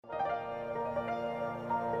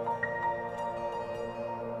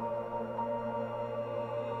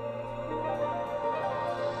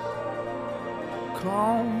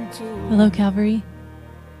Hello, Calvary.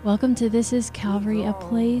 Welcome to This is Calvary, a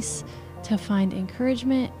place to find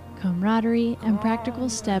encouragement, camaraderie, and practical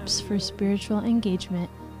steps for spiritual engagement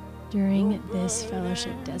during this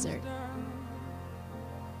fellowship desert.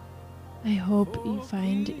 I hope you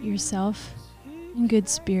find yourself in good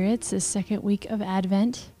spirits this second week of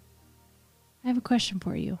Advent. I have a question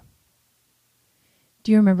for you.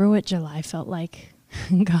 Do you remember what July felt like?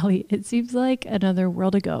 Golly, it seems like another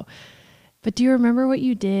world ago. But do you remember what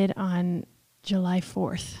you did on July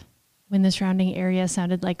 4th when the surrounding area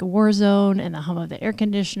sounded like a war zone and the hum of the air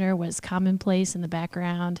conditioner was commonplace in the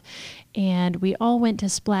background, and we all went to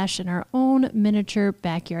splash in our own miniature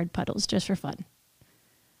backyard puddles just for fun?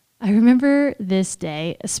 I remember this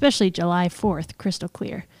day, especially July 4th, crystal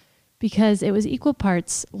clear, because it was equal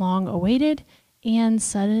parts long awaited and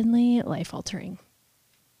suddenly life-altering.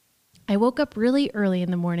 I woke up really early in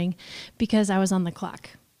the morning because I was on the clock.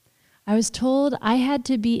 I was told I had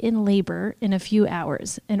to be in labor in a few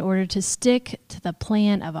hours in order to stick to the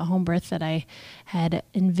plan of a home birth that I had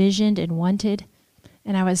envisioned and wanted,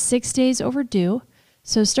 and I was 6 days overdue,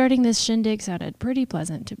 so starting this shindig sounded pretty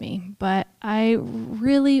pleasant to me, but I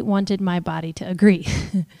really wanted my body to agree.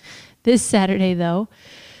 This Saturday, though,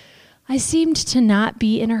 I seemed to not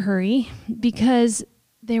be in a hurry because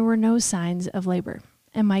there were no signs of labor,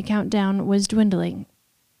 and my countdown was dwindling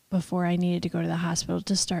before I needed to go to the hospital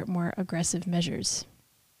to start more aggressive measures.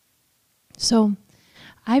 So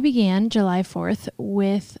I began July 4th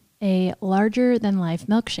with a larger-than-life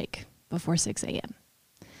milkshake before 6 a.m.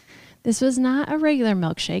 This was not a regular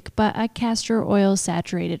milkshake, but a castor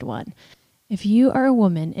oil-saturated one. If you are a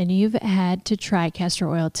woman and you've had to try castor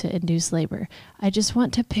oil to induce labor, I just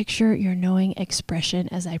want to picture your knowing expression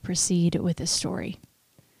as I proceed with this story.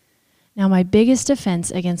 Now, my biggest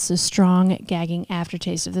defense against the strong, gagging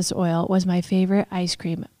aftertaste of this oil was my favorite ice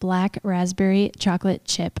cream, black raspberry chocolate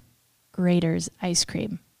chip Grater's ice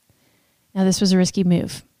cream. Now, this was a risky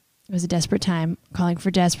move. It was a desperate time, calling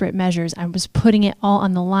for desperate measures. I was putting it all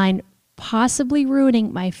on the line, possibly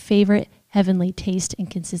ruining my favorite heavenly taste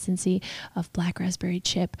and consistency of black raspberry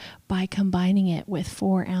chip by combining it with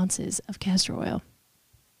 4 ounces of castor oil.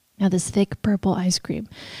 Now, this thick purple ice cream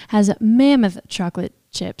has mammoth chocolate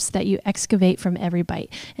chips that you excavate from every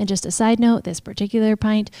bite. And just a side note, this particular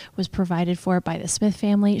pint was provided for by the Smith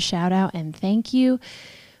family. Shout out and thank you.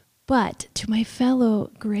 But to my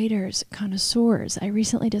fellow Grater's connoisseurs, I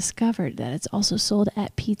recently discovered that it's also sold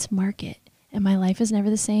at Pete's Market. And my life is never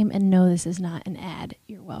the same. And no, this is not an ad.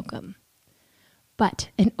 You're welcome. But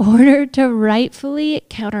in order to rightfully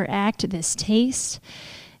counteract this taste,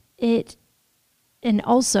 and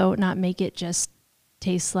also not make it just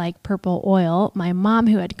taste like purple oil, my mom,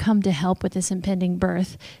 who had come to help with this impending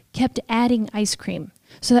birth, kept adding ice cream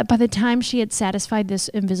so that by the time she had satisfied this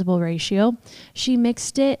invisible ratio, she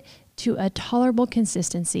mixed it to a tolerable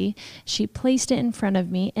consistency. She placed it in front of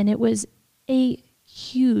me, and it was a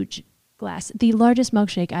huge glass, the largest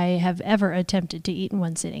milkshake I have ever attempted to eat in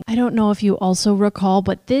one sitting. I don't know if you also recall,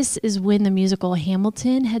 but this is when the musical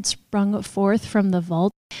Hamilton had sprung forth from the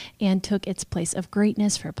vault and took its place of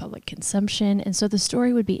greatness for public consumption. And so the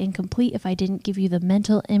story would be incomplete if I didn't give you the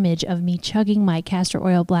mental image of me chugging my castor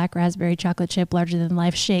oil black raspberry chocolate chip larger than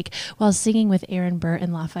life shake while singing with Aaron Burr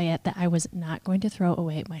and Lafayette that I was not going to throw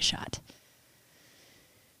away my shot.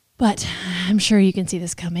 But I'm sure you can see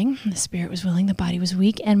this coming. The spirit was willing, the body was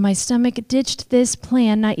weak, and my stomach ditched this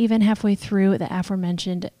plan not even halfway through the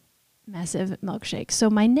aforementioned massive milkshake.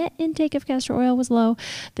 So my net intake of castor oil was low,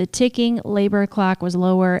 the ticking labor clock was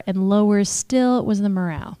lower, and lower still was the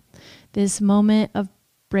morale. This moment of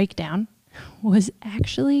breakdown was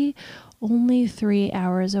actually only 3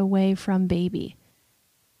 hours away from baby,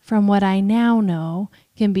 from what I now know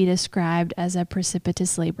can be described as a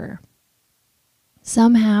precipitous labor.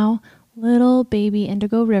 Somehow, little baby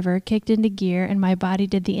Indigo River kicked into gear, and my body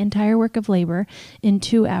did the entire work of labor in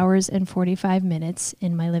 2 hours and 45 minutes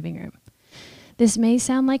in my living room. This may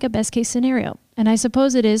sound like a best-case scenario, and I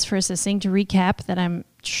suppose it is for a succinct recap that I'm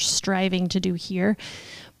striving to do here,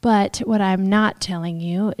 but what I'm not telling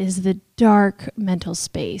you is the dark mental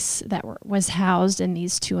space that was housed in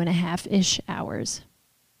these 2.5-ish hours.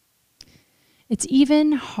 It's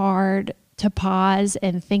even hard to pause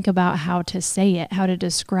and think about how to say it, how to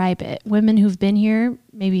describe it. Women who've been here,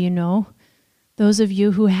 maybe you know. Those of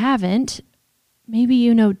you who haven't, maybe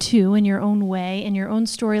you know too, in your own way, in your own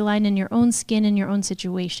storyline, in your own skin, in your own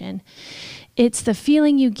situation. It's the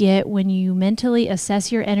feeling you get when you mentally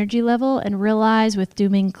assess your energy level and realize with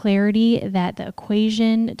dooming clarity that the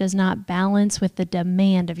equation does not balance with the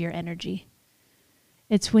demand of your energy.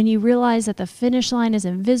 It's when you realize that the finish line is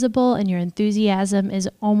invisible and your enthusiasm is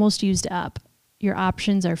almost used up. your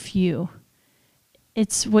options are few.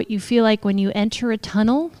 It's what you feel like when you enter a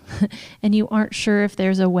tunnel and you aren't sure if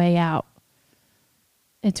there's a way out.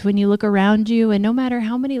 It's when you look around you and no matter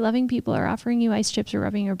how many loving people are offering you ice chips or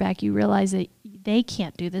rubbing your back, you realize that they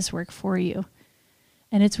can't do this work for you.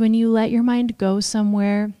 And it's when you let your mind go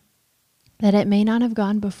somewhere that it may not have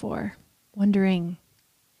gone before, wondering,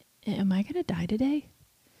 am I going to die today?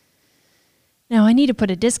 Now, I need to put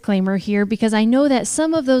a disclaimer here because I know that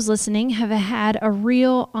some of those listening have had a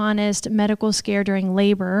real, honest medical scare during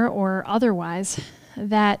labor or otherwise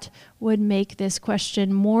that would make this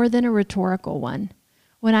question more than a rhetorical one.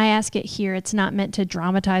 When I ask it here, it's not meant to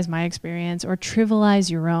dramatize my experience or trivialize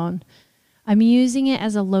your own. I'm using it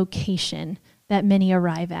as a location that many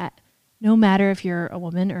arrive at. No matter if you're a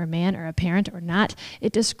woman or a man or a parent or not,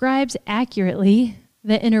 it describes accurately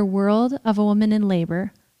the inner world of a woman in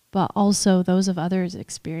labor, but also those of others'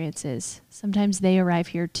 experiences. Sometimes they arrive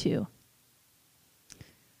here too.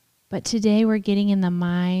 But today we're getting in the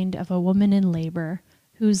mind of a woman in labor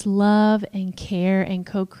whose love and care and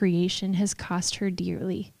co-creation has cost her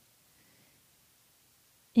dearly.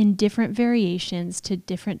 In different variations to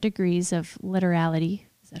different degrees of literality.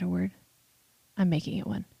 Is that a word? I'm making it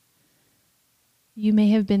one. You may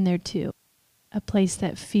have been there too, a place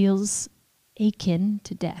that feels akin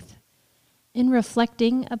to death. In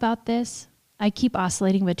reflecting about this, I keep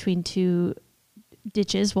oscillating between two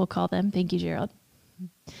ditches, we'll call them. Thank you, Gerald.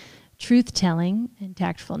 Truth-telling and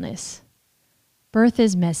tactfulness. Birth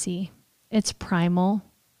is messy, it's primal,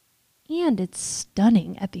 and it's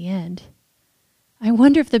stunning at the end. I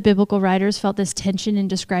wonder if the biblical writers felt this tension in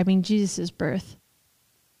describing Jesus' birth.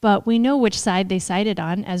 But we know which side they sided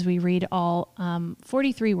on as we read all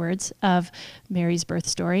 43 words of Mary's birth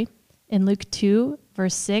story. In Luke 2,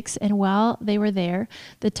 verse 6, and while they were there,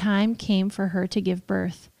 the time came for her to give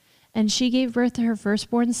birth. And she gave birth to her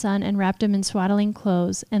firstborn son and wrapped him in swaddling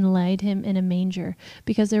clothes and laid him in a manger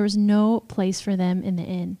because there was no place for them in the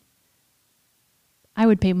inn. I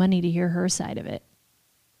would pay money to hear her side of it.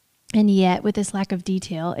 And yet, with this lack of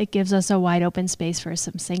detail, it gives us a wide open space for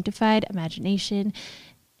some sanctified imagination.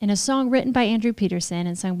 In a song written by Andrew Peterson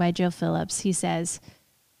and sung by Jill Phillips, he says,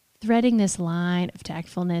 threading this line of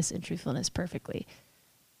tactfulness and truthfulness perfectly.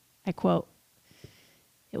 I quote,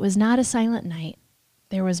 "It was not a silent night.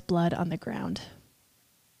 There was blood on the ground."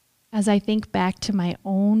 As I think back to my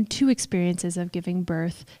own two experiences of giving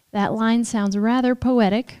birth, that line sounds rather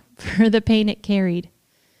poetic for the pain it carried.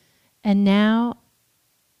 And now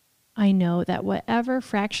I know that whatever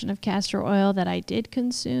fraction of castor oil that I did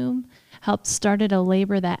consume helped started a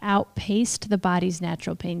labor that outpaced the body's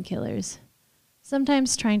natural painkillers.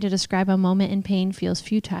 Sometimes trying to describe a moment in pain feels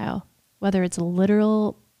futile, whether it's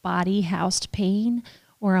literal body-housed pain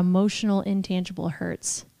or emotional, intangible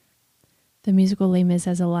hurts. The musical Les Mis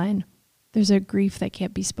has a line, "There's a grief that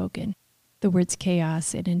can't be spoken." The words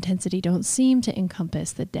chaos and intensity don't seem to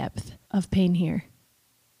encompass the depth of pain here.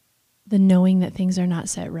 The knowing that things are not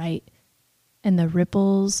set right and the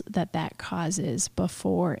ripples that that causes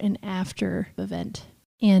before and after the event.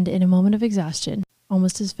 And in a moment of exhaustion,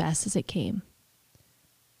 almost as fast as it came,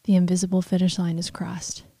 the invisible finish line is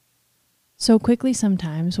crossed. So quickly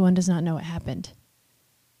sometimes one does not know what happened.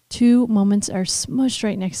 Two moments are smushed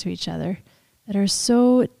right next to each other that are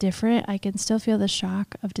so different I can still feel the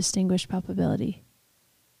shock of distinguished palpability.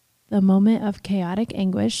 The moment of chaotic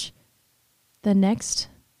anguish, the next,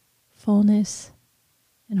 fullness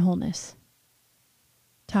and wholeness.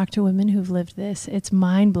 Talk to women who've lived this. It's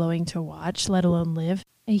mind-blowing to watch, let alone live.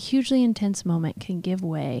 A hugely intense moment can give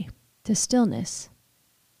way to stillness.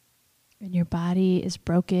 And your body is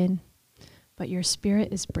broken, but your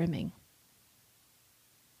spirit is brimming.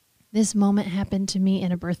 This moment happened to me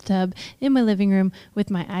in a birth tub in my living room with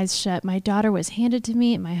my eyes shut. My daughter was handed to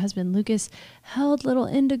me and my husband Lucas held little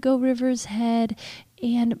Indigo River's head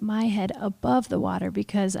and my head above the water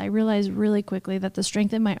because I realized really quickly that the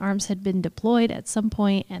strength in my arms had been deployed at some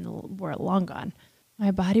point and were long gone.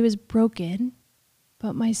 My body was broken,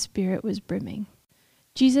 but my spirit was brimming.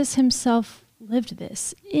 Jesus himself lived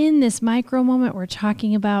this in this micro moment we're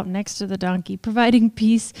talking about next to the donkey, providing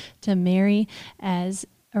peace to Mary as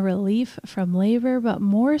a relief from labor, but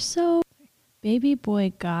more so, baby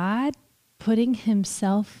boy God putting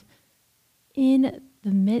himself in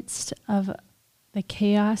the midst of the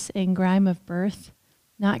chaos and grime of birth,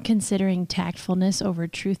 not considering tactfulness over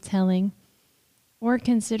truth-telling, or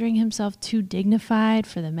considering himself too dignified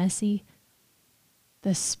for the messy.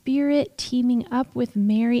 The Spirit teaming up with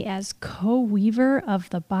Mary as co-weaver of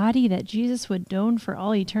the body that Jesus would don for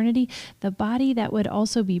all eternity, the body that would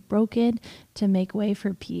also be broken to make way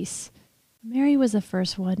for peace. Mary was the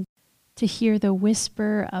first one to hear the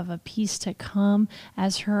whisper of a peace to come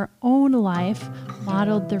as her own life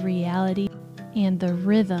modeled the reality and the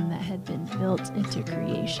rhythm that had been built into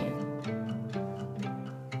creation.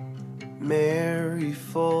 Mary,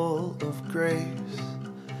 full of grace,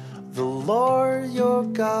 the Lord your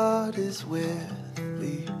God is with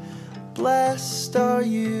thee. Blessed are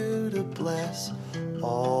you to bless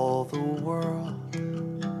all the world.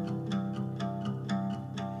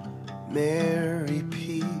 Mary,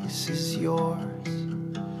 peace is yours.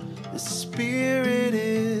 The Spirit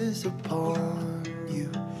is upon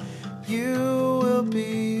you. You will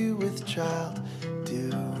be with child. Do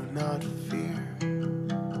not fear.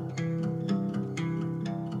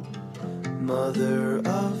 Mother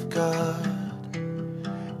of God,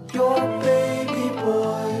 your baby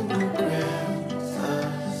boy will grant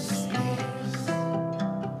us peace.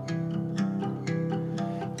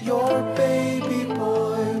 Your baby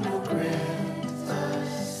boy will grant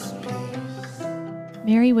us peace.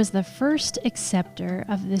 Mary was the first acceptor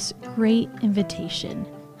of this great invitation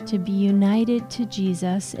to be united to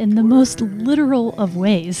Jesus in the most literal of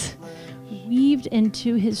ways, weaved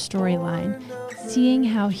into his storyline, seeing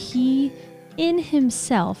how he in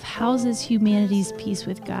himself houses humanity's peace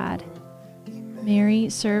with God. Mary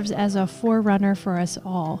serves as a forerunner for us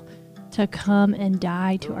all to come and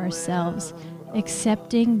die to ourselves,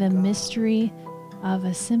 accepting the mystery of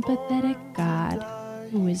a sympathetic God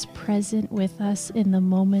who is present with us in the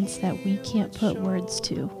moments that we can't put words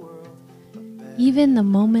to. Even the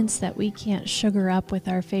moments that we can't sugar up with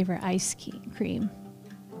our favorite ice cream.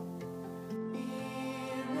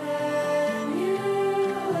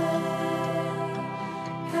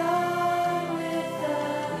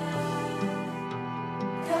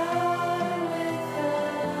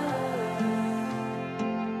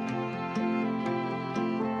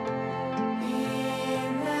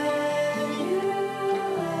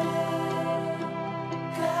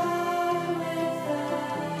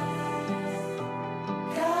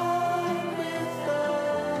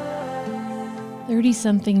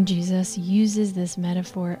 Thirty-something Jesus uses this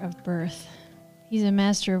metaphor of birth. He's a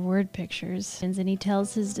master of word pictures, and he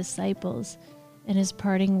tells his disciples in his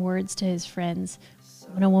parting words to his friends,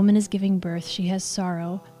 when a woman is giving birth, she has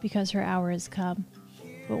sorrow because her hour has come.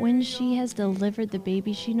 But when she has delivered the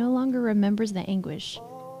baby, she no longer remembers the anguish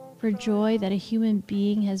for joy that a human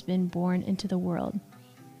being has been born into the world.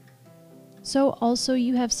 So also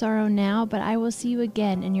you have sorrow now, but I will see you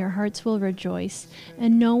again, and your hearts will rejoice,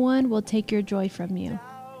 and no one will take your joy from you.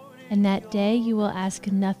 And that day you will ask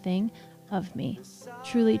nothing of me.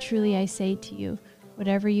 Truly, truly, I say to you,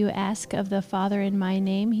 whatever you ask of the Father in my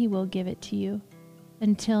name, he will give it to you.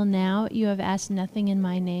 Until now you have asked nothing in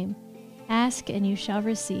my name. Ask, and you shall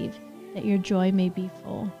receive, that your joy may be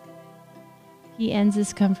full. He ends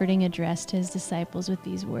this comforting address to his disciples with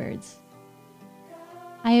these words.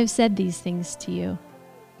 I have said these things to you,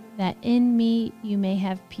 that in me you may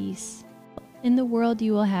have peace. In the world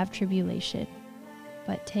you will have tribulation,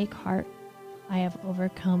 but take heart, I have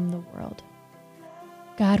overcome the world.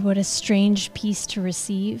 God, what a strange peace to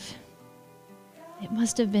receive. It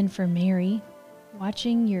must have been for Mary,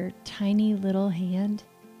 watching your tiny little hand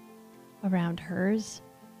around hers,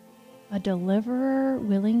 a deliverer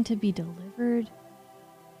willing to be delivered,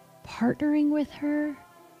 partnering with her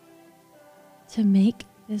to make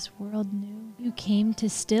this world new. You came to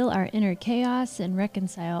still our inner chaos and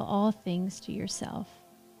reconcile all things to yourself.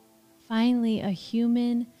 Finally, a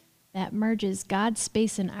human that merges God's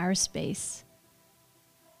space and our space,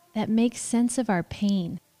 that makes sense of our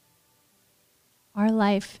pain. Our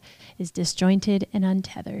life is disjointed and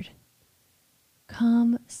untethered.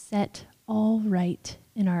 Come set all right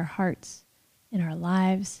in our hearts, in our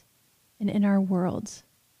lives, and in our worlds,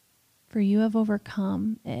 for you have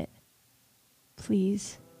overcome it.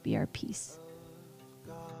 Please be our peace.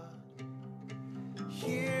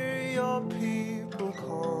 Hear your people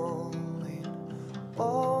calling,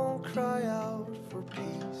 all cry out for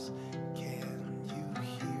peace. Can you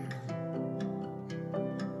hear?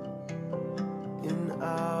 In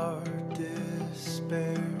our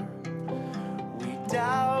despair, we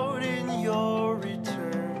doubt in your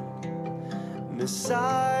return.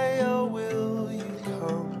 Messiah will